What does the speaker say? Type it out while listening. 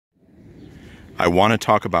I want to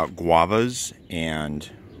talk about guavas and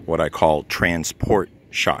what I call transport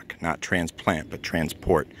shock. Not transplant, but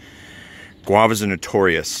transport. Guavas are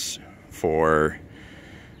notorious for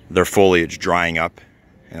their foliage drying up,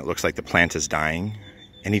 and it looks like the plant is dying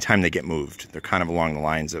anytime they get moved. They're kind of along the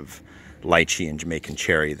lines of lychee and Jamaican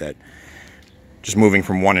cherry, that just moving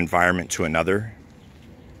from one environment to another,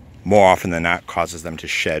 more often than not, causes them to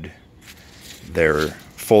shed their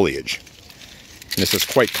foliage. And this is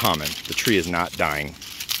quite common. The tree is not dying.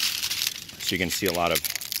 So you can see a lot of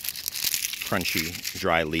crunchy,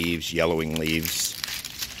 dry leaves, yellowing leaves.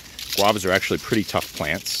 Guavas are actually pretty tough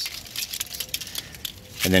plants.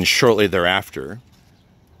 And then shortly thereafter,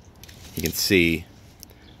 you can see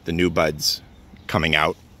the new buds coming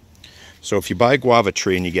out. So if you buy a guava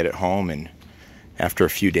tree and you get it home and after a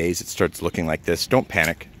few days it starts looking like this, don't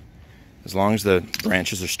panic. As long as the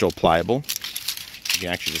branches are still pliable, you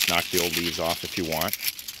can actually just knock the old leaves off if you want.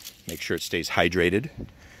 Make sure it stays hydrated.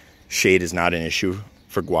 Shade is not an issue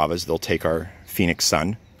for guavas. They'll take our Phoenix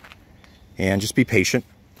sun. And just be patient.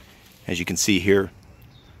 As you can see here,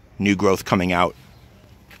 new growth coming out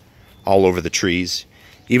all over the trees.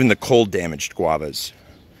 Even the cold damaged guavas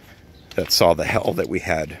that saw the hell that we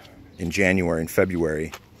had in January and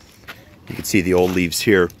February. You can see the old leaves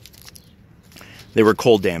here. They were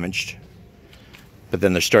cold damaged, but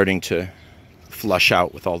then they're starting to flush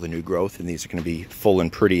out with all the new growth, and these are going to be full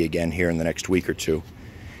and pretty again here in the next week or two,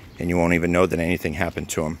 and you won't even know that anything happened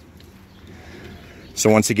to them. So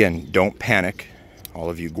once again, don't panic, all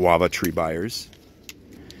of you guava tree buyers.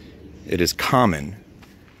 It is common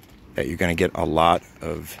that you're going to get a lot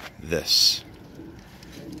of this.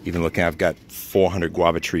 Even looking, I've got 400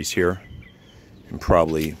 guava trees here, and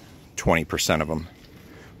probably 20% of them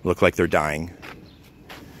look like they're dying.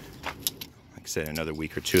 Like I said, in another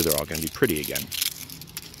week or two, they're all going to be pretty again.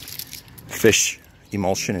 Fish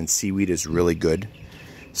emulsion and seaweed is really good.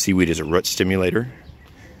 Seaweed is a root stimulator.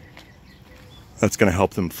 That's going to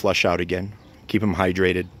help them flush out again, keep them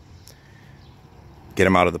hydrated, get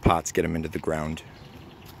them out of the pots, get them into the ground.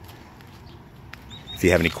 If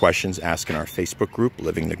you have any questions, ask in our Facebook group,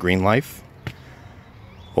 Living the Green Life.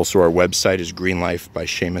 Also, our website is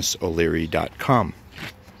greenlifebyseamuso'Leary.com.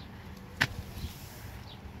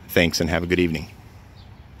 Thanks and have a good evening.